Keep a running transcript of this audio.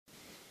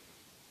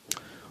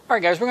All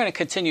right, guys, we're going to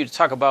continue to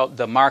talk about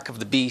the mark of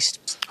the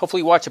beast.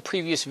 Hopefully you watched a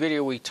previous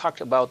video. We talked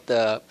about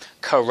the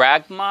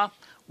charagma,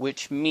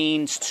 which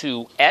means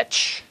to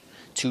etch,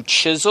 to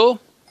chisel,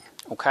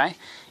 okay?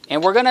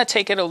 And we're going to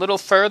take it a little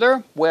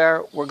further,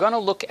 where we're going to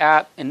look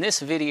at, in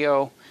this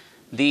video,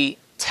 the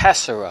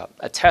tessera.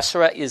 A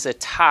tessera is a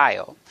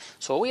tile.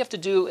 So what we have to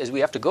do is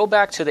we have to go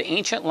back to the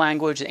ancient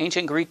language, the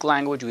ancient Greek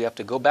language. We have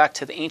to go back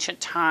to the ancient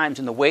times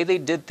and the way they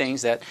did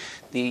things that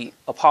the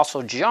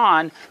Apostle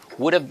John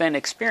would have been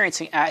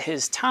experiencing at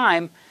his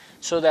time,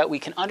 so that we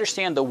can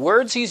understand the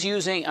words he's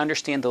using,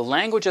 understand the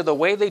language of the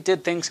way they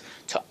did things,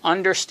 to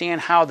understand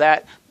how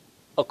that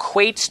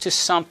equates to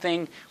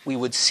something we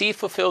would see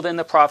fulfilled in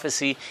the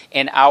prophecy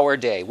in our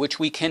day, which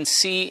we can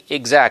see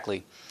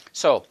exactly.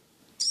 So,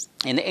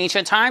 in the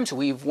ancient times,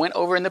 we went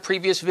over in the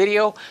previous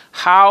video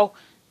how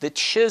the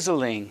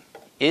chiseling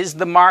is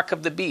the mark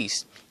of the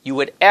beast. You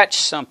would etch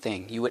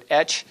something. You would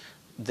etch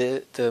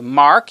the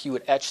mark, you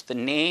would etch the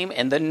name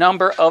and the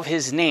number of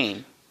his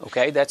name.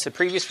 Okay, that's the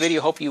previous video.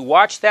 Hope you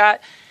watched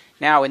that.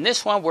 Now, in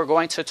this one, we're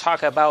going to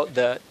talk about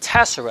the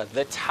tessera,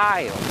 the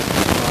tile.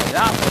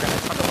 Now, we're going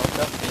to talk about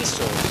the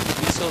phizo.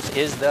 Phizo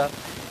is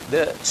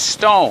the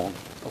stone.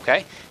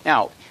 Okay,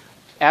 now,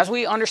 as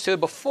we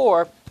understood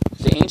before,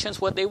 the ancients,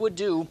 what they would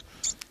do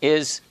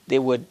is they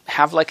would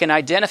have like an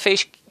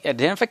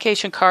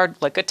identification card,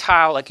 like a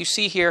tile, like you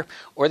see here,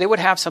 or they would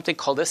have something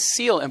called a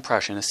seal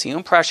impression. A seal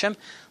impression,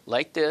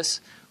 like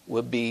this,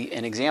 would be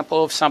an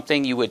example of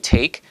something. You would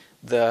take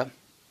the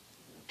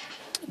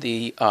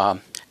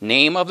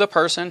name of the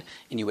person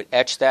and you would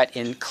etch that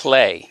in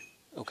clay.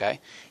 Okay,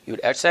 you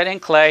would etch that in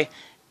clay,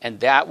 and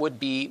that would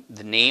be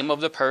the name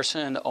of the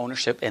person and the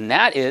ownership, and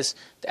that is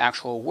the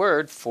actual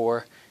word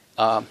for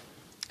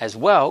as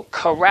well,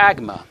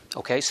 charagma.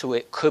 Okay, so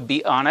it could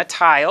be on a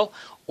tile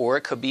or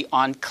it could be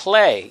on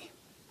clay.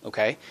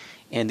 Okay,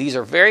 and these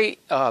are very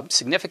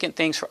significant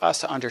things for us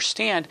to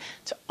understand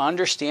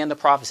the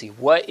prophecy.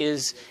 What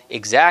is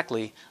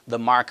exactly the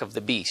mark of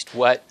the beast?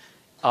 What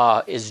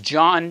is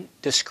John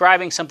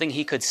describing something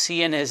he could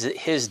see in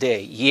his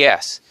day?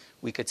 Yes,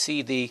 we could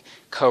see the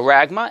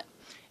charagma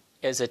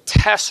as a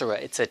tessera.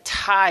 It's a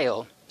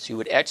tile. So you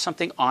would etch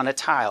something on a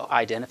tile,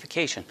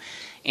 identification.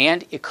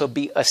 And it could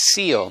be a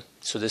seal.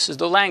 So this is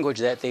the language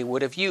that they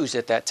would have used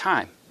at that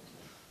time.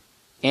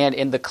 And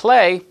in the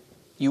clay,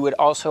 you would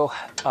also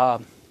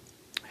have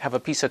a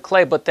piece of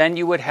clay, but then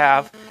you would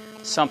have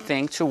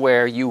something to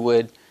where you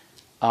would,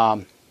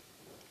 have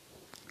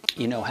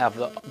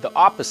the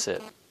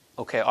opposite.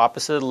 Okay,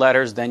 opposite of the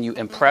letters. Then you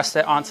impress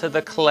that onto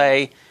the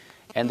clay,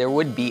 and there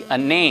would be a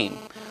name.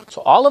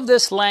 So all of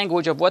this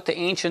language of what the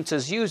ancients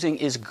is using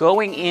is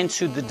going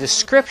into the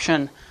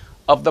description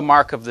of the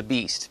mark of the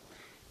beast.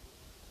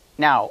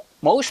 Now,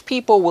 most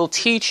people will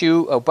teach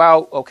you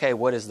about, okay,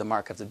 what is the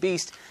mark of the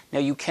beast? Now,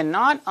 you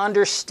cannot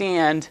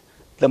understand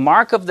the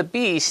mark of the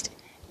beast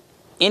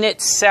in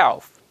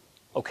itself,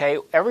 okay?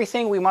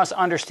 Everything we must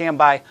understand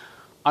by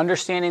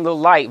understanding the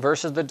light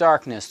versus the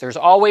darkness. There's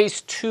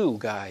always two,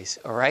 guys,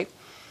 all right?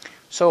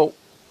 So,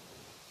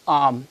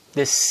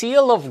 the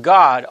seal of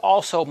God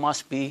also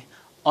must be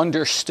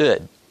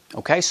understood,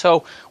 okay?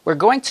 So, we're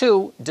going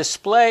to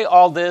display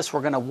all this.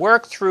 We're going to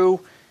work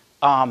through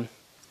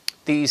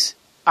these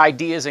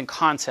ideas and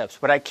concepts,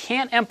 but I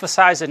can't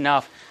emphasize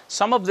enough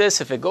some of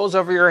this. If it goes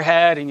over your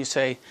head and you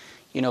say,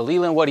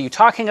 Leland, what are you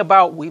talking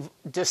about? We've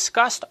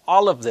discussed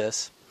all of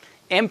this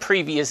in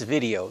previous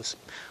videos.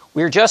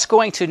 We're just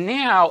going to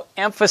now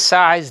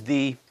emphasize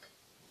the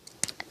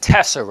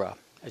tessera.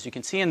 As you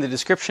can see in the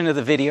description of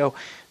the video,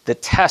 the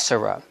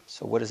tessera.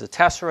 So what is a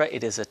tessera?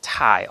 It is a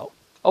tile.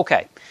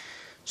 Okay,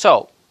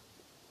 so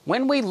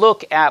when we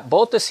look at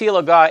both the seal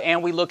of God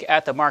and we look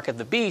at the mark of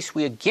the beast,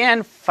 we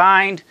again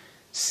find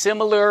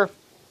similar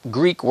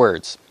Greek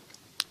words.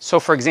 So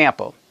for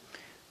example,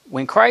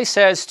 when Christ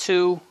says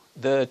to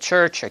the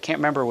church, I can't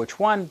remember which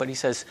one, but he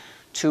says,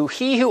 to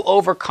he who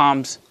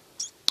overcomes,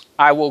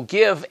 I will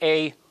give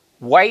a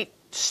white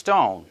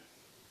stone.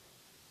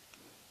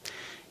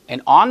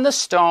 And on the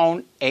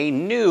stone, a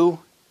new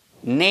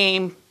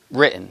name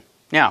written.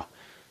 Now,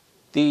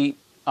 the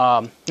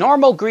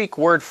normal Greek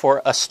word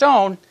for a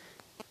stone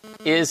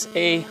is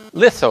a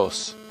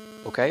lithos,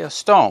 okay, a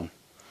stone.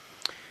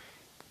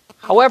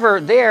 However,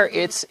 there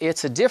it's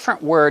a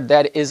different word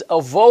that is a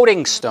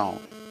voting stone.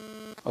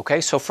 Okay,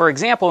 so for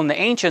example, in the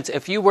ancients,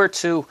 if you were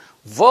to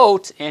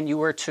vote and you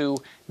were to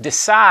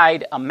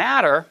decide a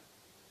matter,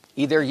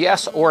 either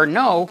yes or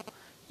no,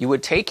 you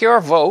would take your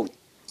vote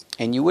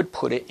and you would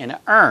put it in an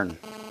urn.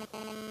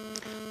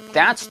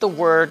 That's the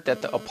word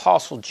that the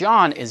Apostle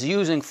John is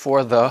using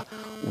for the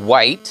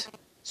white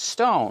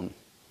stone.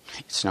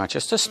 It's not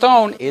just a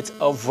stone, it's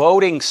a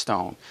voting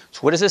stone.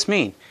 So what does this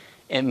mean?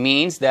 It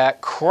means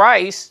that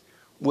Christ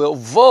will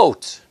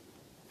vote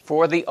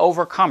for the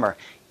overcomer.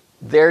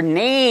 Their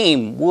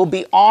name will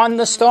be on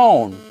the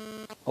stone.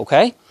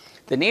 Okay?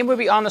 The name will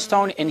be on the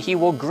stone, and he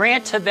will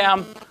grant to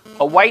them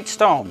a white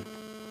stone,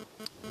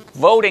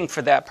 voting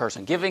for that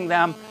person, giving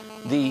them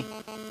the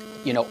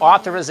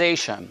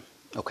authorization,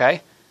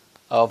 okay,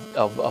 of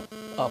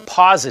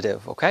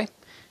positive, okay?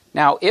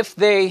 Now,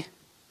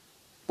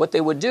 what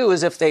they would do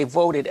is if they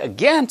voted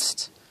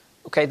against,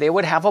 okay, they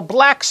would have a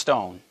black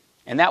stone,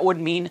 and that would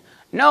mean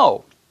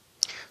no.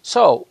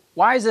 So,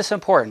 why is this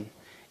important?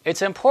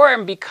 It's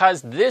important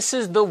because this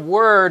is the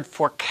word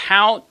for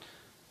count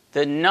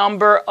the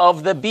number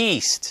of the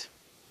beast.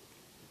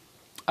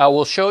 I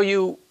will show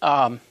you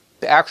the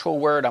actual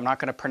word. I'm not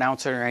going to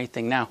pronounce it or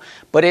anything now,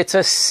 but it's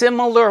a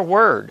similar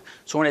word.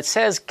 So when it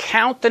says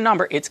count the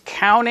number, it's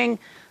counting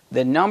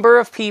the number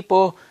of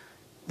people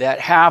that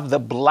have the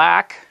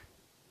black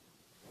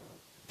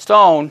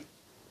stone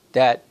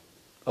that,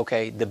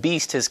 okay, the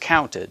beast has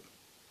counted.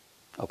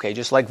 Okay,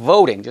 just like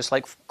voting, just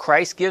like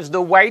Christ gives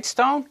the white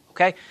stone,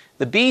 okay,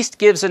 the beast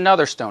gives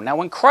another stone. Now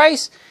when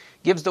Christ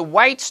gives the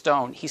white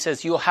stone, he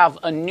says you'll have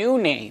a new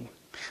name.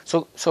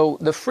 So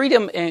the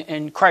freedom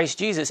in Christ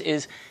Jesus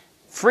is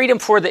freedom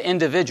for the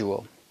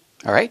individual,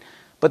 all right?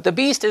 But the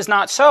beast is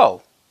not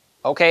so,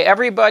 okay?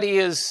 Everybody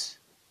is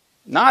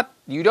not,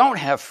 you don't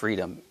have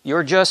freedom.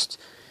 You're just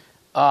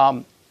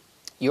the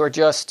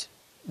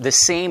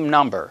same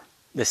number,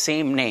 the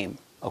same name,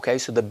 okay?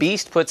 So the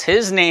beast puts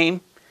his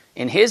name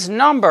and his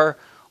number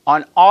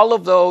on all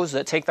of those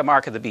that take the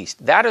mark of the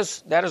beast. That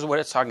is what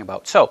it's talking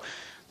about. So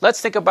let's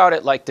think about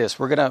it like this.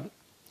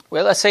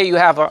 Let's say you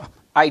have an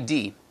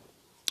ID,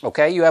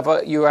 okay? You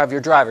have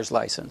your driver's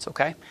license,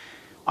 okay?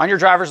 On your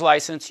driver's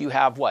license, you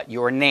have what?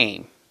 Your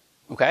name,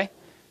 okay?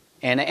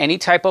 And any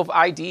type of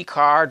ID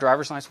card,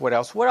 driver's license, what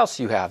else? What else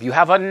do you have? You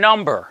have a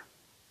number,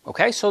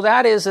 okay? So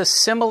that is a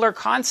similar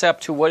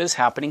concept to what is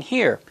happening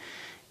here,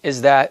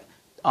 is that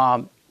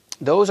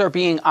those are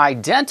being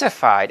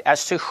identified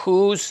as to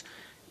whose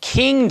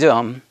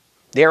kingdom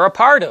they're a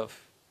part of.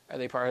 Are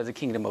they part of the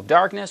kingdom of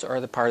darkness or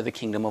are they part of the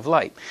kingdom of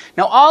light?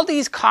 Now, all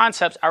these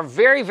concepts are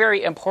very,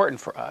 very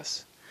important for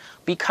us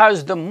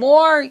because the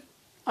more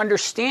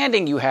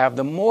understanding you have,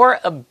 the more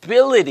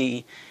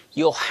ability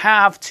you'll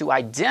have to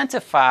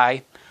identify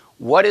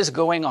what is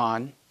going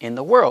on in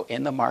the world,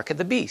 in the mark of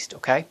the beast,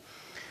 okay?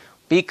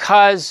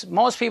 Because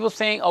most people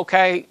think,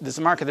 okay, this is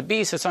the mark of the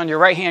beast, it's on your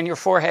right hand, your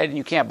forehead, and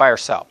you can't buy or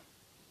sell.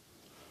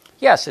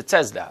 Yes, it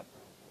says that.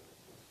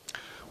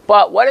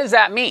 But what does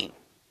that mean?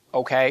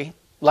 Okay,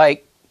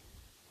 like,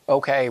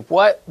 okay,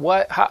 what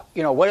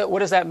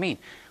does that mean?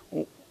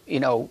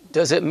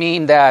 Does it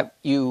mean that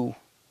you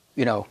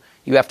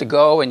have to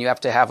go and you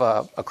have to have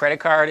a credit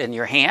card in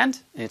your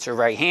hand, and it's your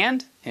right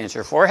hand, and it's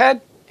your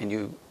forehead, and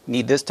you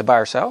need this to buy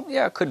or sell?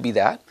 Yeah, it could be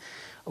that,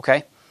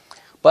 okay?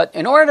 But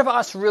in order for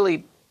us to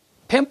really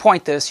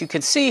pinpoint this, you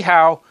can see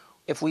how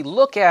if we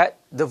look at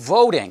the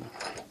voting,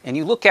 and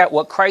you look at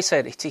what Christ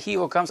said, to he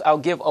who comes, I'll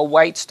give a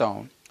white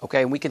stone,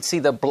 okay? And we can see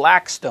the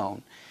black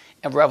stone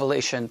in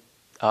Revelation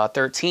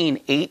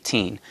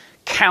 13:18.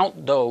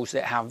 Count those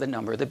that have the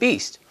number of the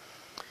beast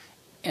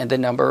and the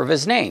number of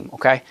his name,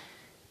 okay?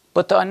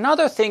 But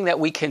another thing that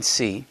we can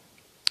see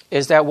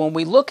is that when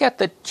we look at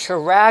the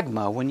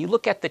charagma, when you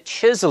look at the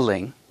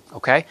chiseling,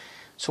 okay,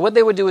 so what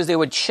they would do is they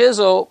would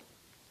chisel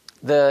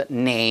the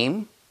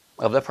name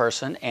of the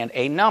person and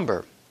a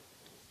number.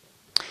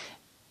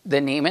 The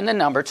name and the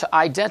number to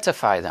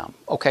identify them.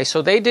 Okay,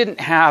 so they didn't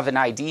have an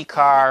ID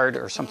card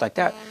or something like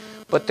that,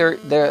 but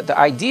the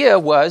idea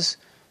was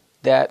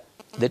that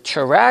the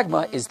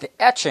charagma is the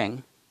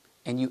etching,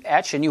 and you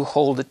etch and you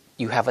hold it,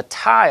 you have a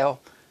tile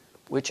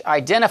which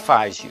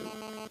identifies you.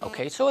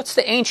 Okay, so it's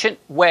the ancient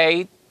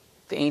way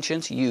the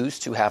ancients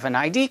used to have an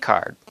ID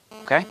card.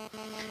 Okay,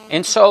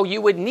 and so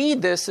you would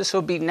need this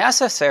would be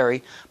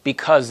necessary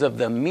because of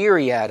the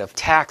myriad of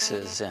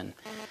taxes and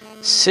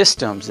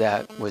systems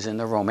that was in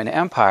the Roman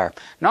Empire.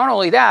 Not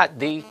only that,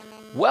 the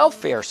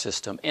welfare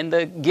system and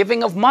the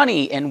giving of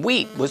money and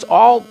wheat was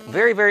all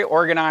very, very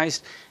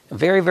organized,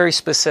 very, very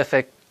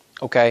specific.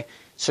 Okay,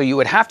 so you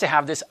would have to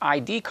have this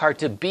ID card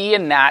to be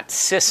in that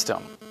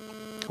system.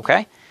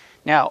 Okay,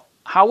 now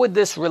how would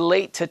this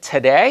relate to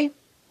today?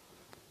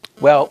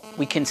 Well,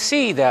 we can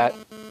see that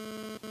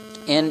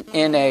in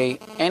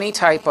any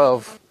type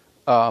of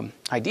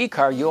ID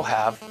card, you'll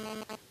have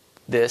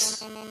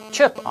this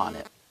chip on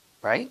it,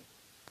 right?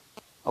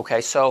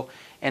 Okay, so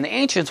in the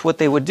ancients, what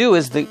they would do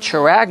is the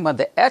charagma,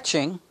 the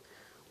etching,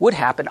 would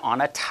happen on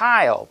a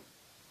tile.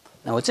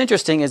 Now, what's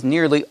interesting is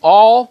nearly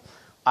all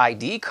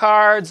ID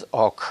cards,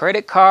 all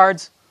credit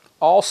cards,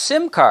 all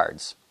SIM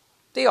cards,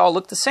 they all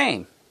look the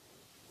same.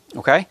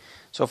 Okay,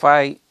 so if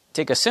I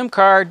take a SIM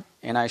card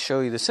and I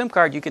show you the SIM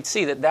card, you can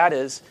see that that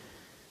is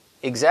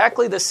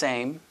exactly the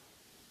same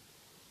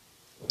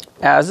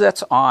as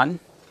that's on,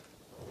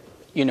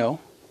 an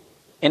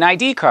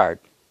ID card.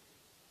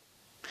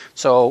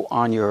 So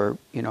on your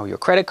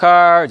credit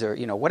cards or,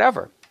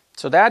 whatever.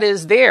 So that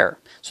is there.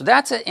 So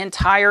that's an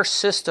entire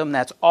system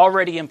that's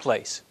already in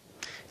place.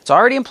 It's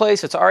already in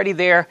place. It's already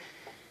there.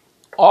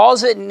 All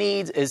it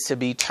needs is to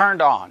be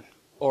turned on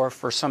or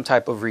for some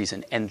type of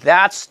reason. And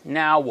that's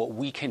now what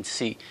we can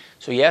see.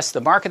 So yes,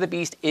 the mark of the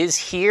beast is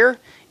here.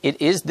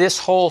 It is this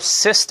whole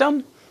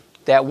system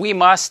that we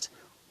must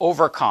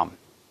overcome.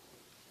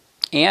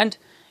 And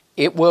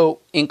it will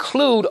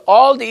include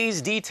all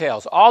these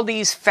details, all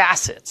these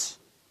facets.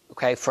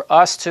 okay, for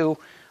us to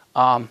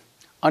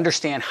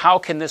understand how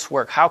can this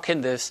work, how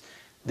can this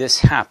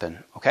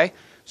happen, okay?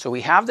 So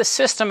we have the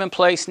system in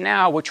place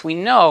now, which we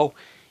know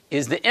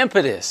is the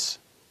impetus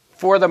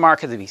for the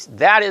mark of the beast.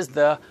 That is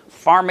the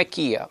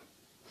pharmakia.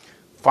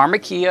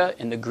 Pharmakia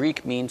in the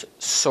Greek means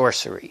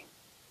sorcery,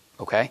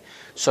 okay?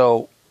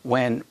 So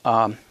when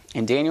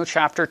in Daniel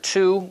chapter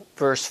 2,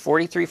 verse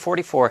 43,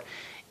 44,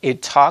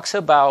 it talks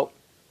about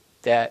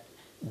that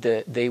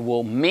they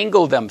will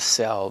mingle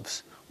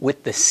themselves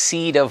with the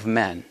seed of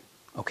men,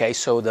 okay?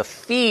 So the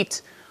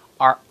feet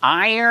are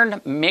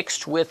iron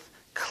mixed with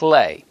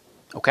clay,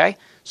 okay?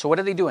 So what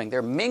are they doing?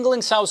 They're mingling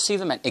themselves with the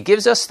seed of men. It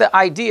gives us the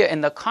idea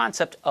and the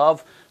concept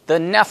of the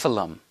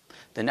Nephilim.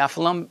 The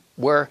Nephilim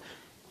were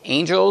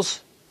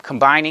angels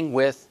combining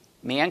with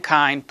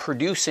mankind,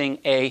 producing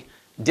a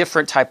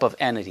different type of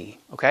entity,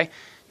 okay?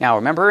 Now,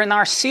 remember in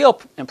our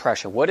seal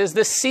impression, what is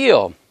the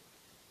seal?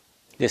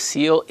 The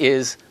seal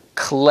is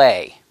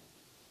clay,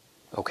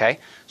 okay?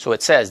 So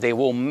it says, they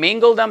will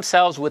mingle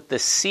themselves with the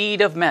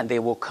seed of men. They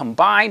will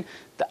combine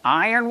the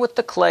iron with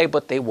the clay,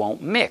 but they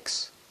won't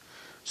mix.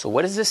 So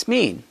what does this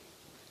mean?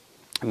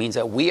 It means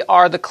that we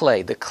are the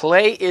clay. The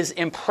clay is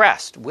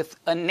impressed with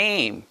a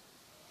name,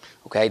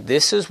 okay?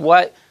 This is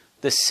what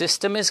the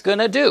system is going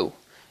to do.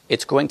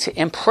 It's going to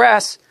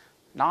impress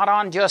not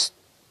on just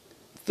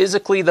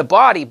physically the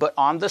body, but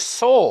on the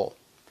soul.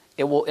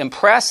 It will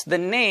impress the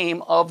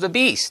name of the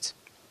beast.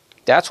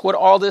 That's what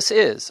all this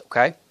is,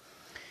 okay?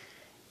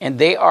 And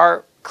they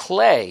are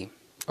clay,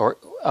 or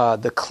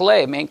the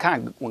clay,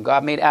 mankind. When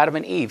God made Adam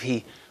and Eve,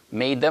 he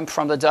made them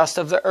from the dust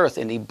of the earth,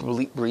 and he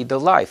breathed the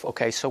life,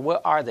 okay? So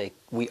what are they?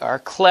 We are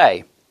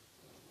clay,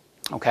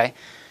 okay?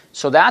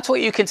 So that's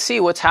what you can see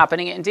what's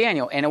happening in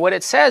Daniel. And what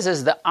it says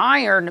is the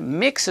iron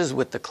mixes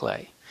with the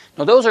clay.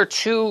 Now, those are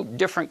two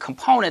different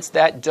components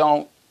that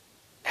don't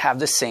have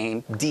the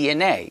same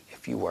DNA,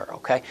 if you were,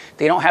 okay?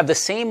 They don't have the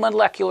same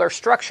molecular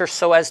structure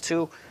so as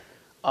to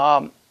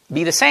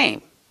be the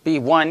same, be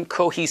one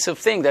cohesive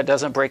thing that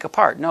doesn't break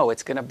apart. No,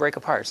 it's going to break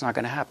apart. It's not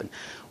going to happen.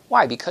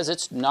 Why? Because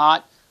it's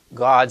not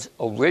God's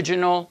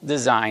original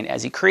design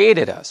as he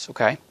created us,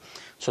 okay?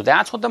 So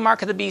that's what the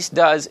mark of the beast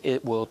does.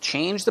 It will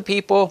change the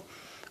people,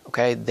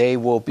 okay? They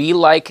will be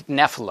like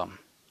Nephilim,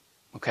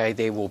 okay?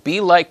 They will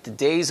be like the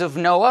days of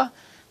Noah.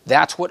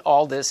 That's what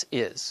all this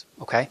is,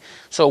 okay?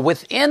 So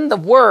within the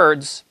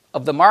words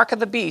of the mark of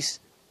the beast,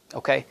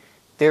 okay,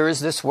 there is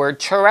this word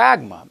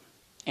charagma.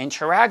 And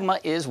charagma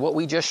is what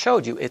we just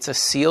showed you. It's a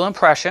seal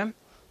impression,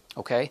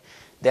 okay,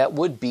 that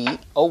would be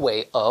a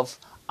way of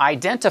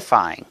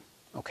identifying,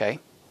 okay?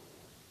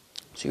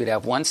 So you'd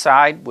have one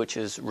side, which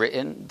is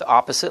written the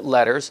opposite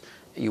letters.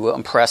 You will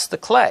impress the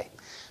clay.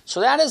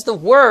 So that is the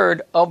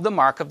word of the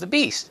mark of the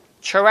beast,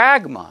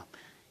 charagma.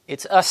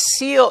 It's a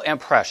seal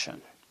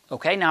impression.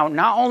 Okay, now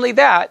not only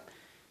that,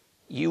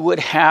 you would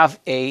have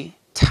a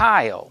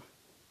tile.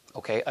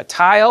 Okay, a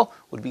tile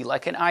would be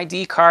like an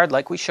ID card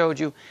like we showed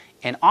you,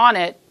 and on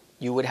it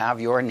you would have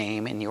your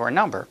name and your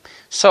number.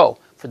 So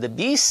for the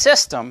beast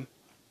system,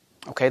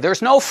 okay,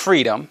 there's no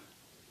freedom.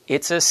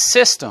 It's a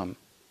system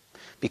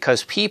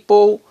because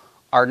people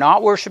are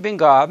not worshiping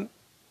God.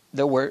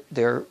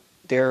 They're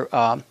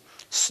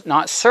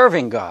not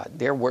serving God.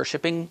 They're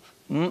worshiping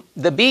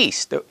the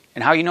beast.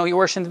 And how you know you're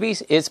worshiping the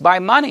beast? It's by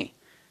money.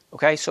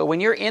 Okay, so when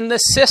you're in the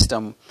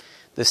system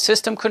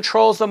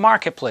controls the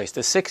marketplace.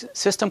 The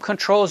system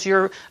controls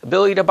your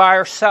ability to buy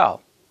or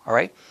sell. All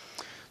right?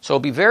 So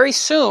it'll be very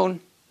soon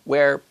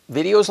where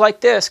videos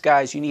like this,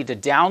 guys, you need to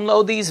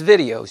download these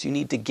videos. You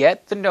need to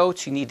get the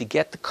notes. You need to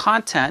get the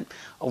content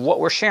of what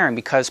we're sharing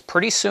because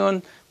pretty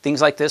soon things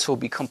like this will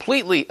be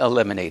completely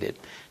eliminated.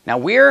 Now,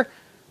 we're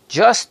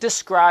just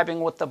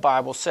describing what the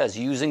Bible says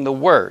using the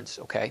words,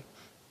 okay?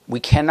 We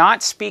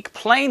cannot speak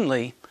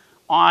plainly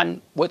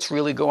on what's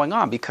really going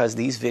on because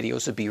these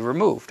videos would be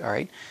removed, all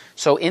right?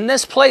 So in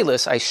this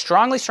playlist, I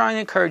strongly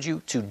encourage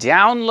you to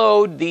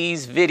download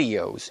these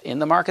videos in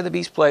the Mark of the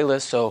Beast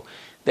playlist so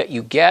that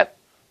you get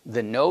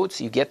the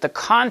notes, you get the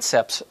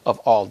concepts of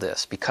all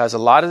this because a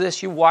lot of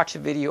this you watch the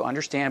video,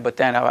 understand, but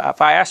then if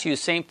I ask you the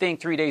same thing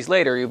 3 days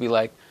later, you'll be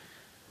like,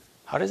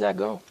 how does that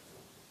go?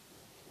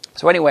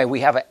 So anyway, we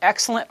have an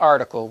excellent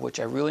article, which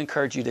I really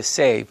encourage you to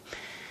save,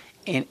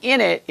 and in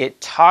it, it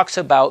talks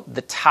about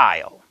the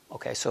tile.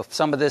 Okay, so if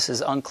some of this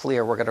is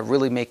unclear, we're going to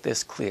really make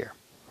this clear.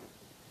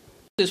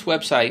 This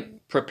website,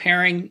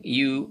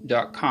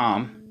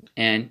 preparingyou.com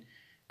and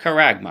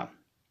charagma.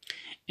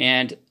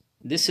 And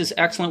this is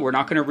excellent. We're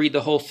not going to read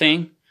the whole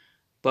thing,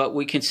 but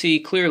we can see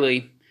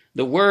clearly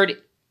the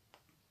word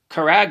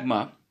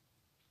charagma,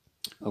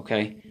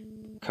 okay,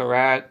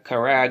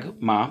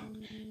 charagma,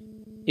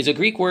 is a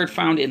Greek word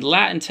found in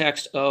Latin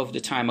text of the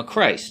time of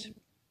Christ.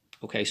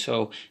 Okay,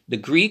 so the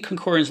Greek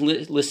concordance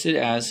listed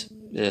as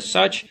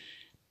such.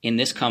 And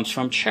this comes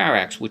from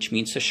charax, which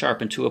means to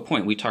sharpen to a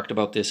point. We talked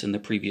about this in the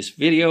previous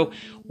video,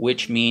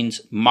 which means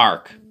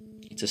mark.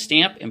 It's a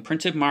stamp,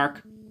 imprinted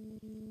mark,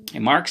 a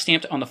mark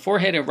stamped on the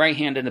forehead and right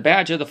hand and the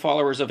badge of the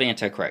followers of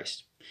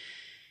Antichrist.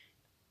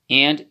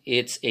 And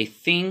it's a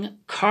thing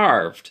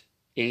carved,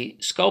 a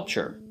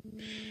sculpture.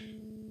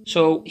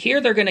 So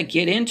here they're going to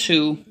get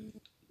into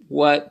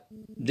what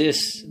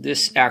this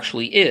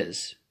actually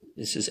is.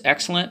 This is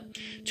excellent.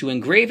 To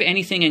engrave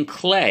anything in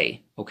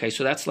clay. Okay,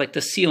 so that's like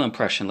the seal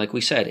impression, like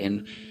we said,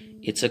 and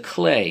it's a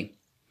clay.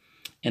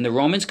 And the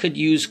Romans could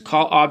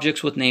call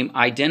objects with name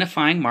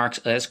identifying marks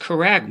as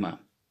charagma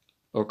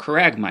or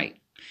charagmite.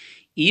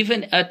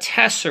 Even a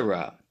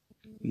tessera,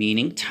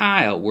 meaning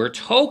tile, were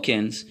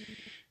tokens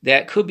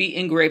that could be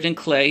engraved in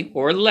clay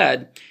or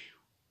lead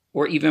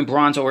or even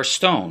bronze or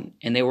stone.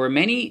 And there were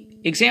many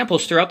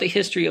examples throughout the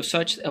history of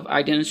such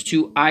identities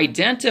to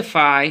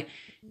identify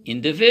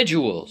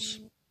individuals.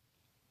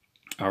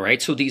 All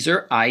right, so these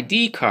are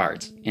ID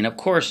cards. And of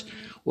course,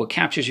 what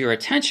captures your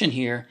attention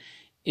here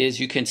is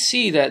you can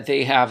see that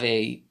they have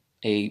a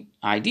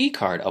ID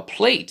card, a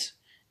plate,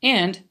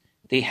 and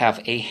they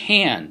have a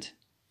hand.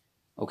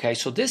 Okay,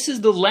 so this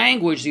is the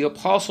language the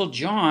Apostle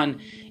John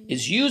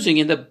is using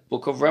in the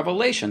book of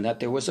Revelation, that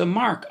there was a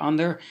mark on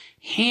their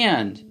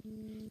hand,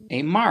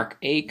 a mark,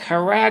 a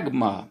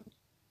charagma.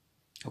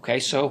 Okay,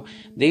 so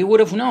they would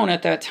have known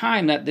at that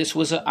time that this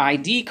was an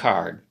ID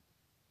card.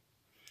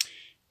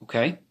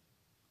 Okay,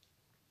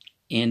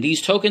 and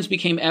these tokens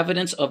became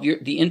evidence of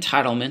the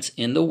entitlements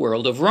in the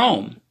world of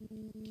Rome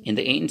in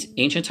the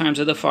ancient times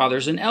of the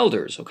fathers and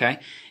elders. Okay,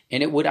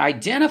 and it would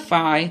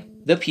identify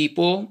the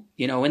people,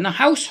 in the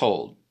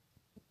household.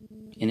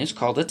 And it's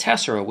called a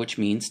tessera, which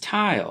means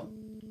tile.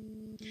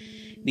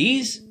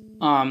 These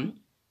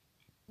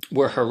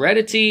were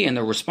heredity and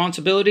the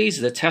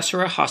responsibilities. The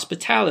tessera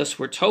hospitalis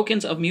were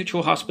tokens of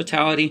mutual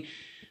hospitality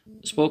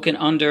spoken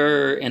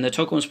under, and the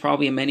token was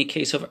probably in many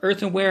cases of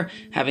earthenware,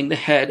 having the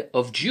head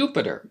of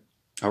Jupiter.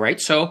 All right,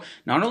 so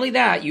not only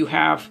that, you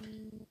have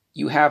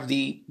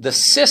the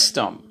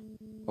system,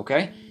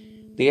 okay?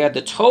 They had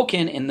the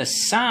token and the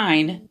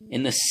sign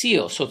and the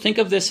seal. So think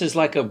of this as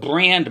like a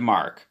brand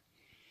mark,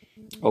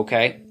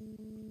 okay?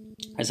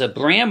 As a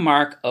brand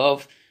mark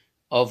of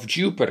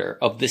Jupiter,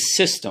 of the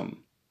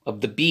system,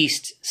 of the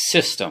beast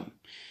system.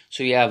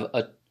 So you have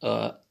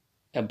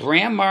a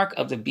brand mark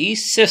of the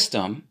beast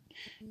system,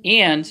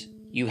 and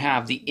you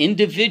have the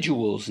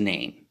individual's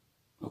name,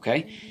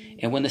 okay?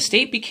 And when the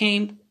state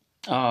became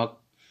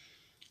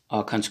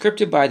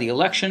conscripted by the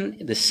election,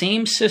 the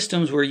same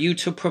systems were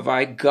used to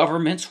provide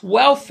government's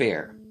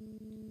welfare,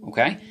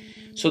 okay?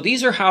 So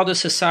these are how the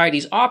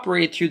societies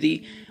operated through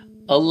the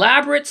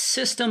elaborate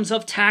systems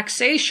of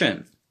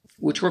taxation,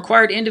 which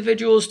required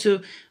individuals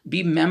to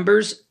be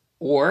members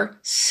or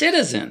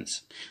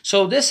citizens.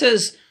 So this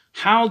is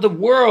how the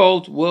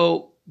world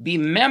will be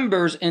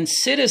members and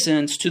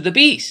citizens to the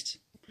beast.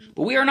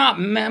 But we are not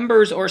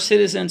members or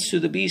citizens to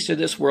the beast or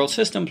this world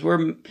systems.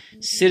 We're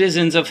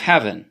citizens of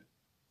heaven.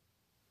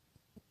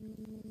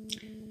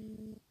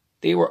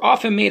 They were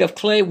often made of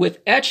clay with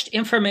etched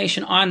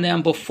information on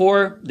them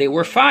before they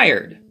were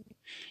fired.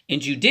 In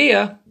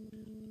Judea,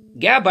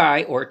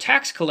 Gabbai, or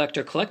tax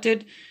collector,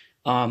 collected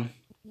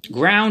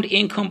ground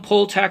income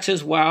poll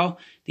taxes while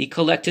they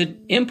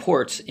collected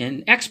imports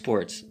and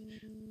exports.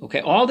 Okay,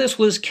 all this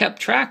was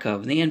kept track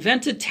of. They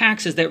invented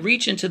taxes that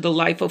reach into the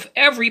life of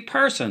every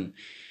person.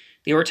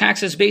 They were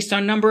taxes based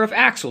on number of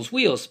axles,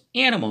 wheels,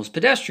 animals,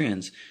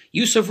 pedestrians,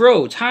 use of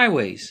roads,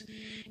 highways,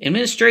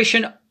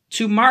 administration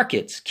to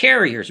markets,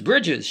 carriers,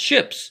 bridges,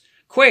 ships,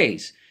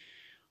 quays,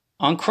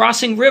 on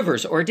crossing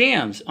rivers or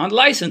dams, on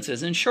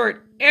licenses. In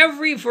short,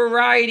 every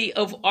variety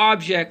of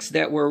objects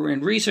that were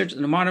in research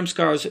in the modern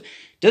scholars.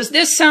 Does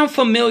this sound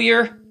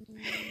familiar?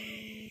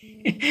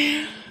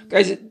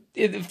 Guys,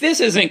 if this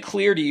isn't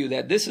clear to you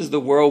that this is the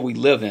world we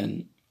live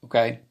in,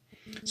 okay?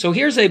 So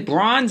here's a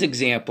bronze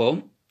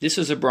example. This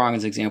is a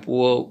bronze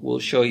example. We'll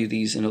show you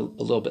these in a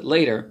little bit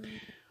later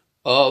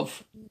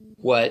of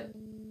what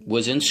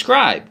was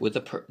inscribed with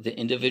the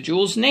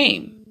individual's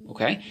name,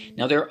 okay?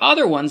 Now, there are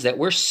other ones that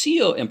were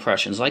seal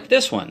impressions, like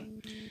this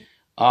one.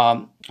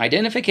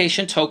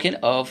 Identification token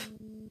of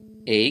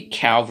a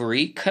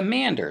cavalry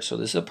commander. So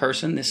this is a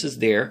person, this is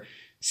their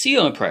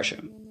seal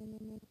impression.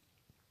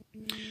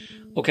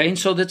 Okay, and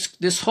so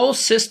this whole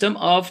system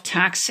of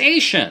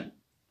taxation,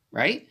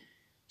 right?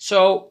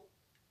 So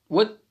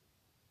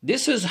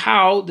this is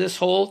how this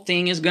whole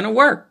thing is going to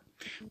work.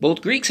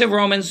 Both Greeks and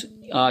Romans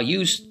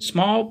used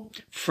small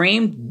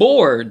framed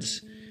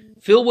boards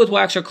filled with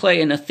wax or clay,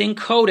 and a thin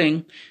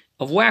coating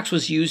of wax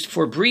was used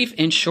for brief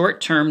and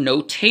short-term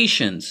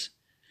notations.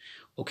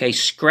 Okay,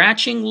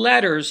 scratching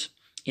letters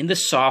in the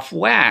soft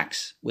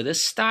wax with a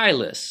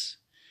stylus.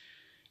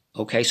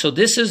 Okay, so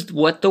this is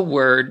what the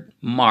word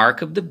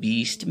mark of the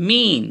beast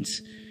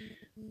means.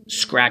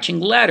 Scratching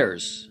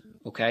letters,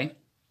 okay?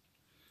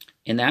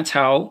 And that's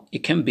how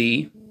it can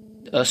be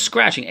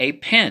scratching, a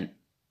pen.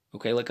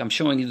 Okay, like I'm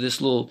showing you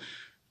this little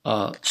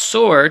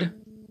sword,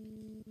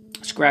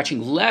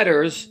 scratching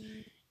letters.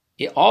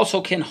 It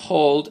also can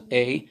hold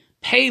a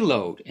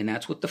payload, and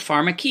that's what the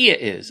pharmakia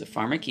is. The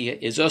pharmakia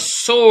is a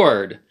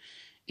sword.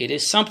 It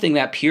is something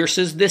that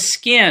pierces the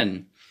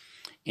skin,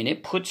 and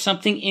it puts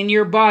something in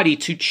your body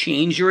to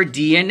change your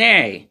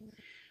DNA.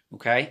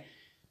 Okay?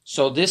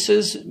 So this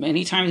is,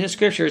 many times in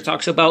Scripture, it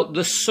talks about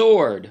the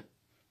sword.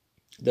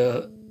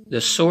 The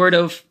the sword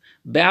of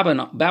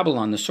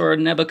Babylon, the sword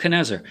of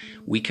Nebuchadnezzar.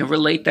 We can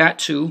relate that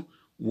to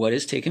what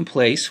is taking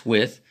place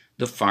with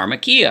the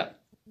pharmakia.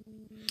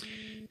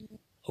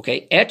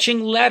 Okay,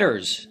 etching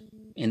letters.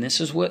 And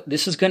this is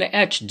going to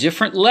etch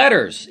different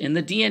letters in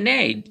the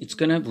DNA. It's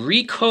going to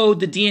recode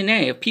the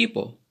DNA of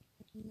people.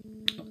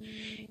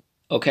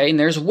 Okay, and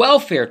there's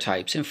welfare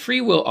types and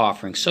free will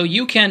offerings. So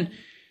you can,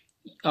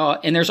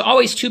 and there's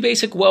always two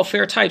basic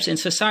welfare types in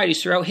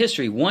societies throughout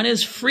history. One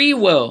is free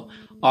will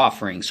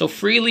offering, so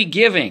freely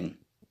giving,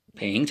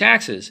 paying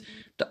taxes.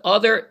 The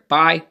other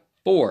by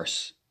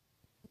force.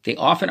 They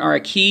often are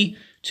a key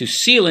to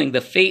sealing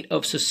the fate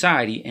of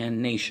society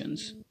and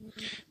nations.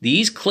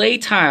 These clay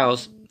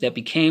tiles that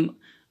became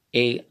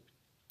a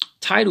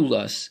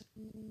titulus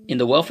in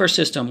the welfare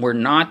system were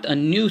not a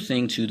new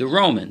thing to the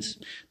Romans.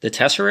 The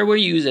tesserae were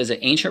used as an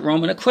ancient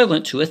Roman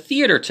equivalent to a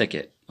theater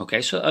ticket.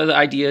 Okay, so the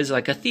idea is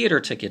like a theater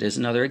ticket is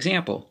another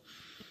example.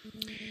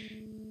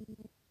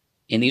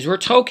 And these were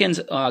tokens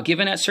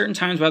given at certain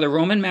times by the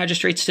Roman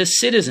magistrates to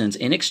citizens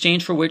in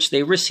exchange for which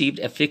they received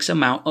a fixed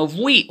amount of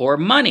wheat or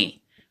money.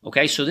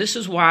 Okay, so this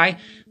is why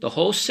the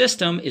whole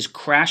system is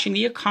crashing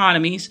the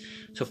economies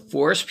to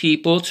force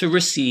people to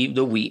receive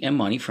the wheat and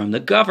money from the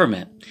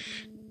government.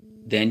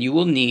 Then you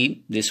will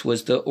need, this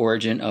was the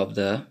origin of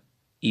the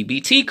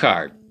EBT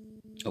card.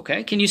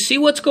 Okay, can you see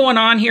what's going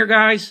on here,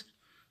 guys?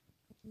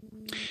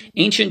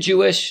 Ancient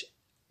Jewish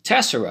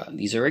tessera,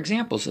 these are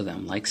examples of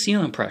them, like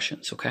seal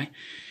impressions, okay?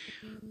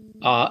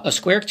 A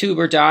square tube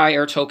or die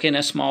or token,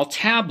 a small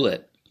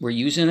tablet, were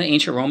used in the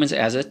ancient Romans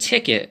as a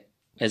ticket,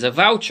 as a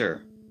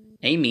voucher,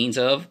 a means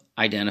of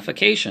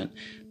identification.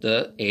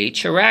 The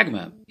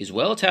charagma is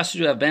well attested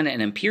to have been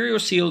an imperial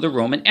seal of the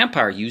Roman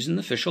Empire used in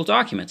official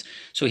documents.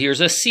 So here's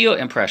a seal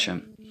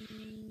impression.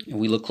 And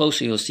we look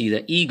closely, you'll see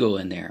the eagle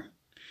in there.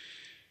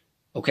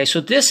 Okay,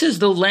 so this is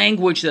the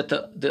language that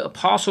the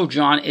Apostle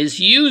John is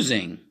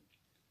using.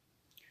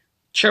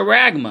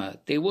 Charagma,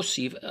 they will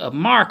receive a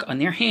mark on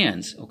their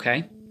hands,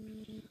 okay,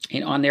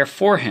 and on their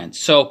foreheads.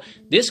 So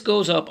this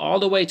goes up all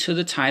the way to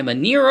the time of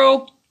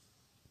Nero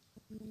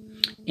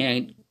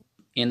and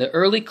in the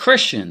early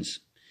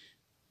Christians,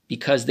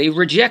 because they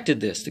rejected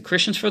this. The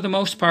Christians, for the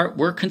most part,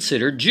 were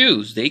considered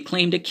Jews. They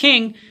claimed a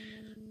king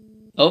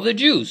of the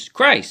Jews,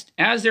 Christ,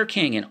 as their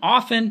king, and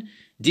often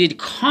did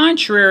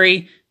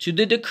contrary to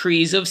the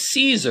decrees of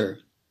Caesar.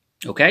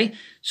 Okay?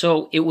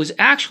 So it was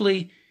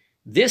actually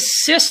this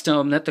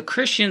system that the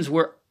Christians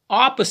were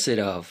opposite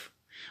of.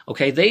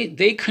 Okay?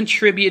 They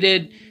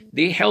contributed,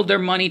 they held their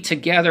money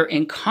together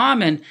in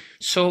common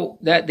so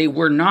that they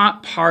were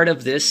not part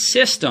of this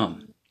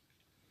system.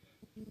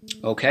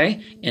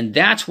 Okay? And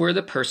that's where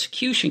the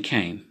persecution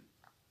came.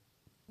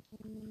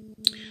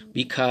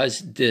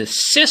 Because the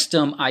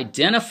system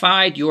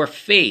identified your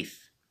faith.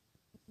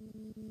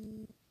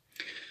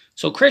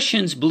 So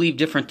Christians believed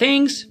different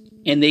things,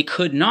 and they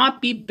could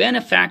not be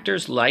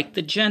benefactors like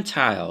the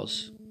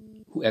Gentiles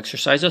who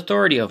exercise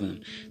authority over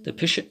them. The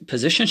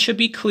position should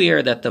be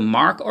clear that the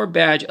mark or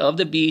badge of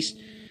the beast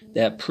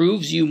that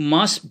proves you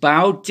must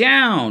bow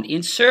down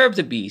and serve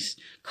the beast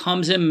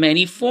comes in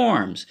many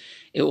forms.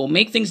 It will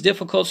make things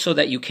difficult so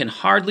that you can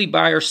hardly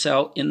buy or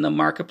sell in the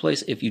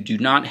marketplace if you do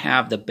not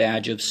have the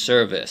badge of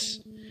service.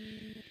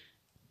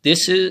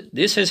 This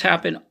has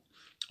happened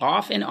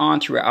off and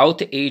on throughout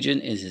the ages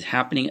and is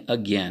happening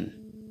again.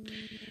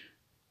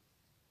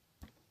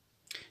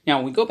 Now,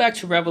 when we go back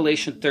to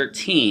Revelation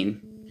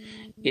 13,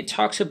 it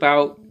talks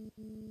about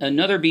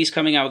another beast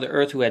coming out of the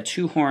earth who had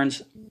two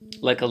horns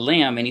like a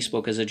lamb, and he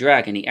spoke as a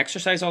dragon. He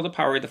exercised all the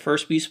power of the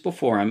first beast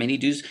before him, and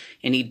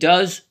he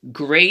does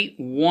great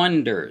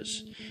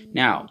wonders.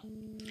 Now,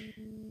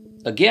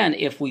 again,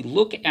 if we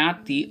look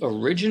at the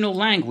original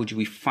language,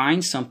 we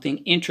find something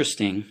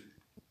interesting.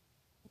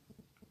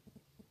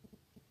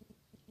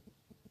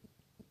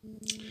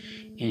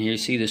 And here you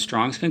see the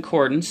Strong's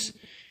Concordance,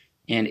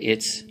 and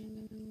it's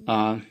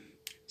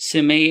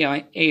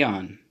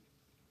Simeon.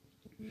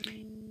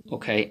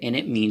 Okay, and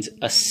it means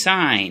a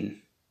sign,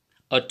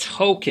 a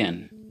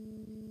token.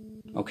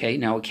 Okay,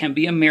 now it can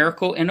be a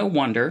miracle and a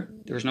wonder.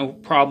 There's no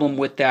problem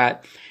with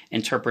that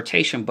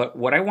interpretation. But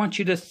what I want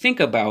you to think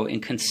about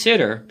and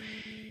consider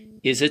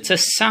is it's a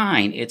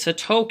sign, it's a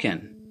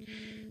token.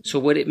 So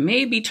what it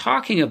may be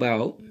talking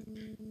about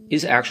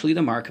is actually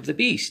the mark of the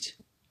beast.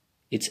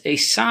 It's a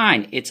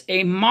sign, it's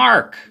a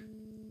mark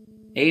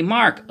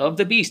of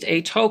the beast,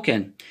 a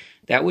token,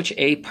 that which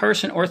a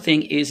person or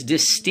thing is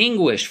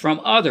distinguished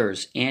from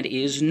others and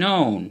is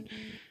known.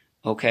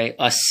 Okay,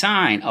 a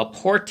sign, a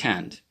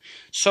portent.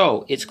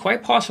 So it's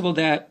quite possible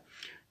that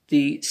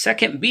the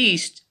second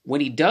beast, when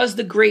he does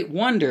the great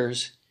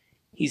wonders,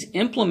 he's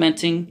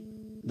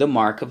implementing the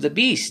mark of the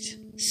beast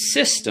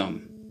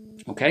system.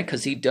 Okay,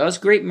 because he does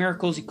great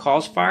miracles, he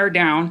calls fire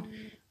down.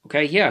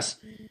 Okay, yes.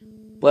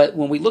 But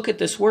when we look at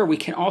this word, we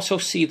can also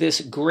see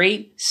this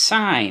great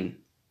sign.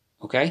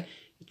 Okay,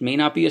 it may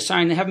not be a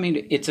sign in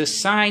heaven, it's a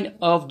sign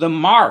of the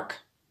mark.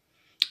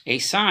 A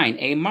sign,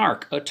 a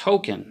mark, a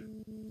token.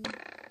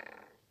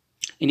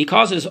 And he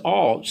causes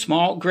all,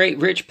 small, great,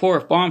 rich,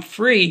 poor, bond,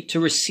 free, to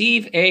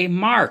receive a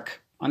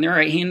mark on their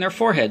right hand and their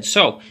forehead.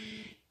 So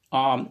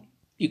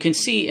you can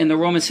see in the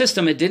Roman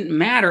system, it didn't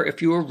matter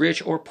if you were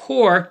rich or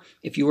poor.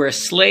 If you were a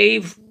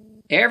slave,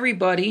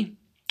 everybody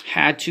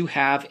had to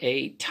have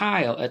a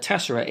tile, a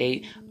tessera,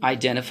 a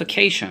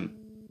identification.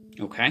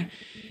 Okay?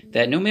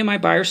 That no man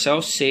might buy or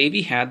sell save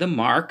he had the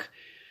mark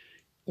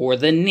or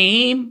the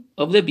name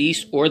of the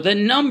beast or the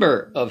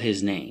number of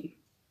his name.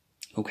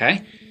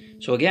 Okay?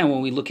 So again,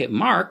 when we look at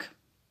mark,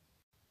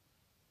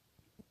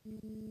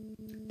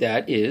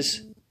 that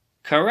is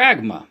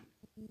charagma.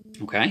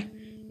 Okay?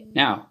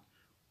 Now,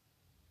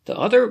 the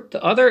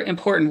other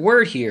important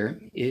word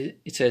here is,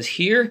 it says,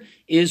 here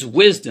is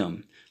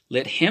wisdom.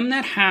 Let him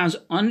that has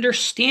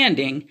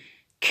understanding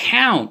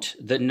count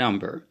the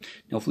number.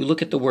 Now, if we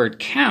look at the word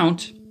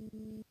count,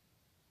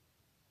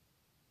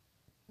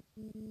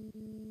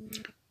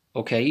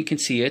 okay, you can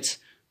see it's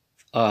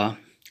phizo.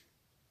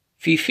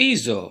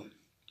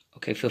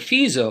 Okay,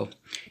 phizo,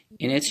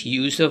 and it's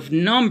use of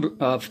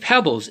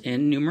pebbles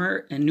in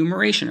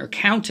numeration or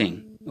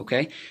counting.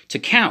 Okay, to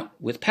count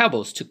with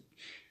pebbles, to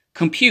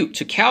compute,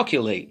 to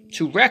calculate,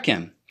 to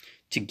reckon,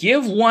 to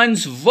give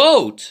one's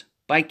vote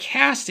by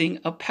casting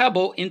a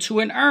pebble into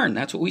an urn.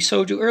 That's what we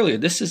showed you earlier.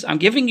 I'm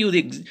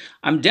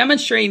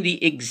demonstrating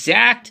the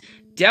exact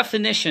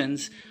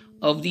definitions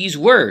of these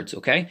words,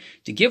 okay?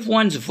 To give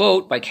one's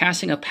vote by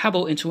casting a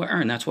pebble into an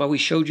urn. That's why we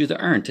showed you the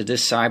urn, to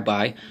decide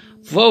by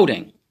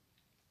voting.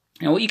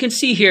 Now what you can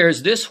see here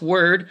is this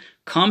word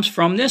comes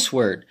from this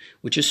word,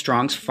 which is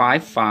Strong's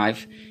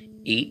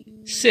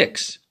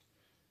 5586.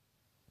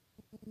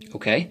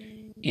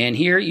 Okay? And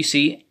here you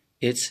see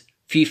it's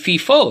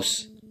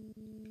phos.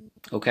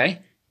 Okay?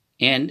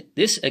 And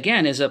this,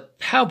 again, is a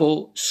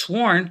pebble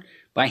sworn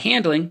by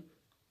handling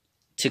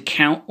to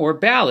count or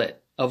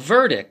ballot, a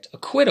verdict,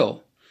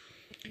 acquittal.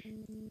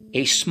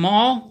 A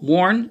small,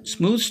 worn,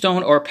 smooth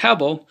stone or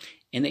pebble.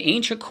 In the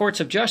ancient courts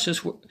of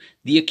justice,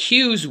 the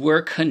accused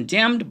were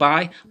condemned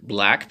by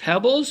black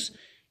pebbles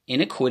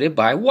and acquitted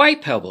by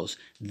white pebbles.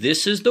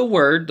 This is the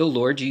word the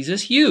Lord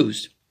Jesus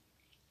used.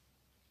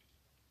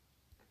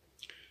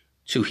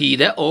 To he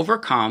that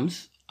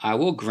overcomes, I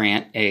will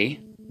grant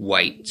a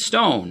white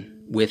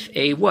stone with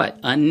a what?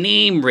 A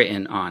name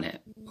written on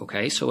it.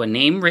 Okay, so a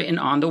name written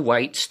on the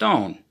white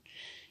stone.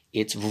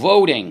 It's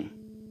voting.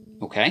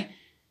 Okay,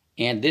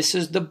 and this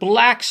is the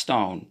black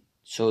stone.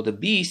 So the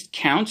beast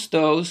counts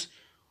those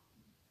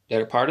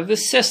that are part of the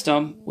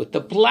system with the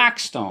black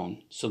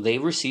stone. So they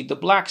receive the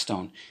black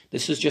stone.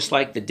 This is just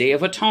like the Day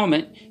of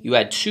Atonement. You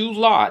had two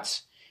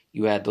lots.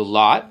 You had the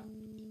lot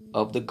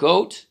of the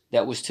goat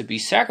that was to be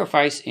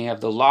sacrificed, and you have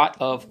the lot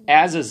of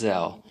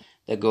Azazel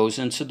that goes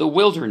into the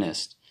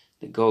wilderness,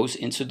 that goes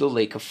into the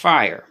lake of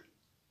fire.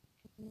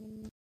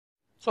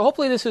 So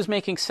hopefully this is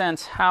making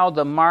sense how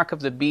the mark of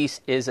the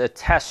beast is a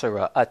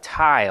tessera, a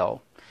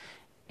tile,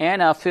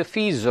 and a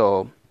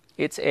phizo.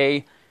 It's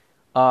a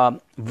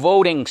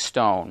voting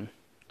stone,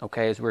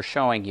 okay, as we're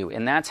showing you.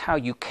 And that's how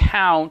you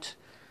count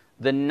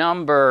the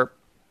number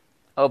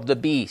of the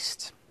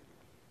beast.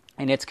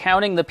 And it's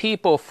counting the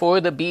people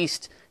for the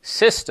beast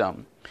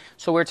system.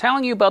 So we're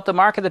telling you about the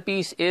mark of the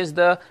beast is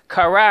the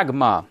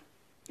charagma,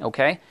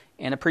 okay?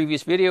 In a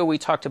previous video, we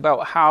talked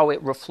about how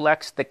it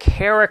reflects the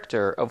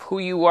character of who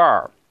you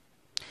are.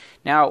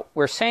 Now,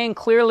 we're saying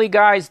clearly,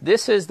 guys,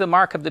 this is the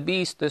mark of the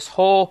beast, this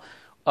whole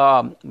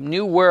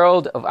new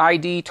world of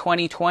ID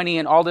 2020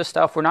 and all this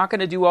stuff. We're not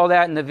going to do all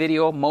that in the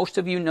video. Most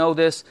of you know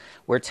this.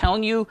 We're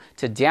telling you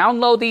to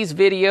download these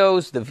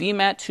videos, the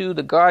VMAT 2,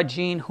 the God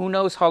Gene. Who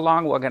knows how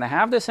long we're going to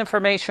have this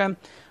information.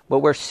 But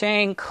we're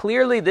saying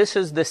clearly this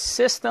is the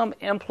system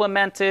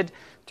implemented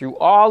through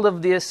all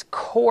of this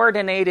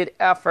coordinated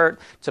effort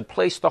to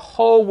place the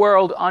whole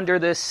world under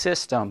this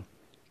system,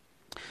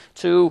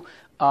 to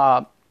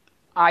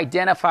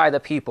identify the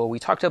people. We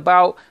talked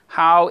about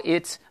how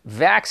it's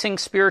vaxing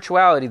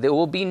spirituality. There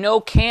will be no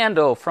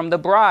candle from the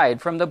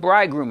bride, from the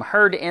bridegroom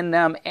heard in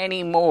them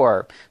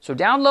anymore. So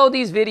download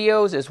these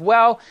videos as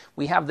well.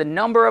 We have the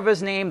number of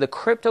his name, the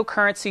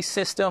cryptocurrency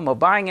system of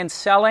buying and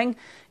selling,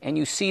 and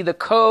you see the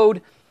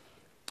code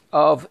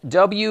of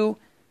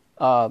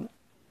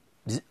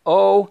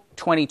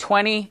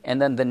WO2020,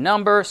 and then the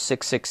number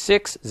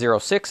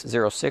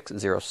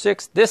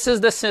 666-060606. This is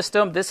the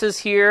system. This is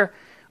here.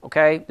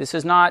 Okay, this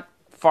is not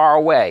far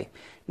away.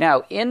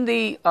 Now, in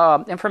the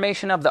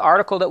information of the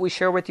article that we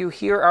share with you,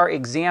 here are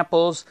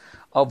examples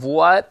of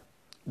what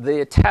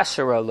the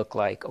tessera look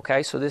like.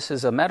 Okay, so this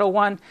is a metal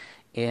one,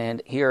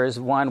 and here is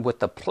one with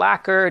the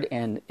placard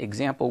and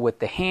example with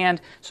the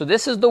hand. So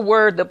this is the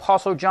word that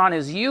Apostle John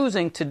is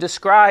using to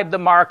describe the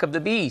mark of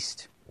the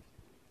beast.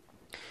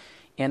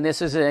 And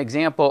this is an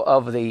example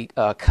of the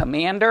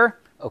commander,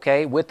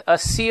 okay, with a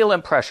seal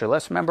and pressure.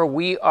 Let's remember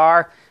we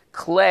are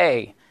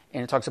clay.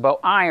 And it talks about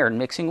iron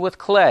mixing with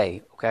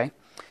clay, okay?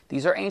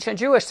 These are ancient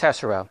Jewish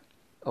tessera,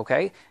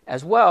 okay,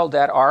 as well,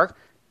 that are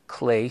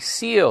clay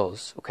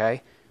seals,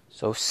 okay?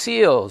 So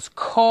seals,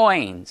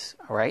 coins,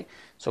 all right?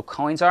 So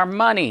coins are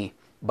money,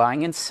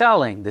 buying and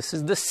selling. This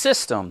is the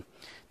system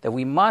that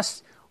we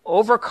must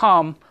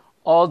overcome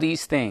all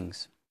these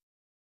things.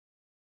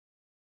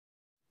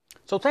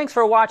 So thanks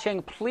for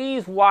watching.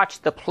 Please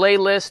watch the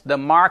playlist, The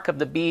Mark of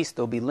the Beast.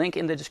 There'll be a link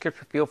in the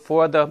description field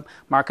for the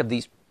Mark of the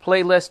Beast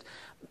playlist.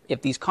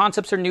 If these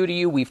concepts are new to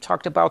you, we've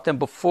talked about them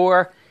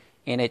before,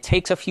 and it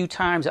takes a few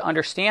times to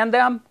understand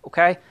them,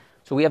 okay?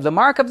 So we have the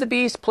Mark of the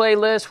Beast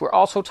playlist. We're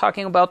also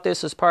talking about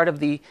this as part of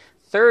the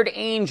third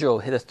angel.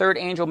 The third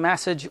angel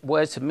message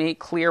was to make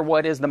clear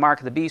what is the Mark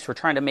of the Beast. We're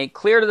trying to make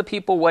clear to the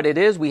people what it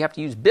is. We have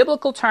to use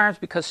biblical terms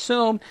because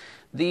soon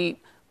the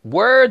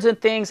words and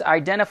things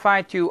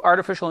identified through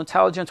artificial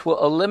intelligence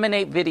will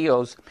eliminate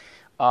videos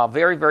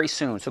very, very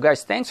soon. So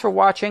guys, thanks for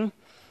watching,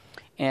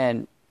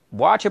 and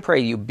watch and pray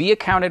you be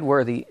accounted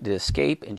worthy to escape.